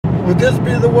Would this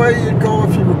be the way you'd go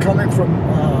if you were coming from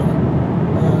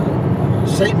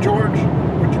St. George?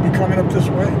 Would you be coming up this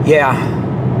way? Yeah.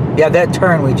 Yeah, that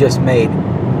turn we just made.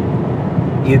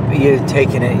 You'd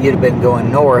taken it, you'd have been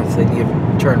going north and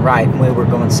you'd turn right, and we were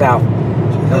going south.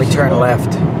 And we turned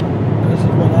left. This is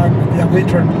what yeah, we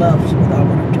turned left, so that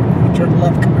would have turned. We turned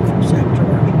left coming from St.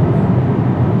 George.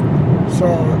 So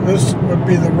this would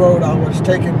be the road I was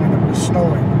taking when it was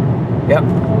snowing. Yep.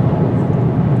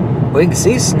 We can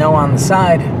see snow on the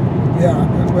side. Yeah,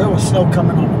 there was snow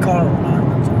coming on the car when I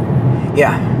went through.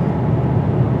 Yeah.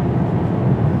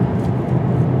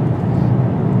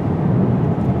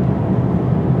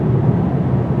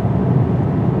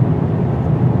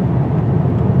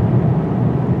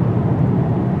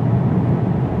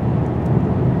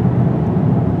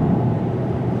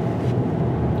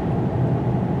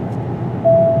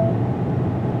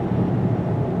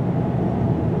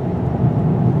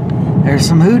 There's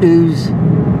some hoodoos.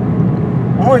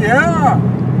 Oh yeah,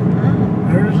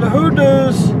 there's the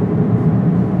hoodoos.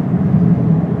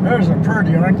 There's a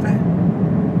pretty, aren't they?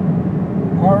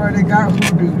 Already got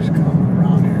hoodoos coming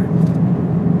around here.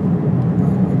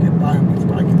 We'll get by them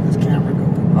before I get this camera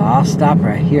going. Well, I'll stop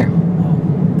right here.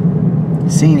 Oh.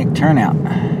 Scenic turnout.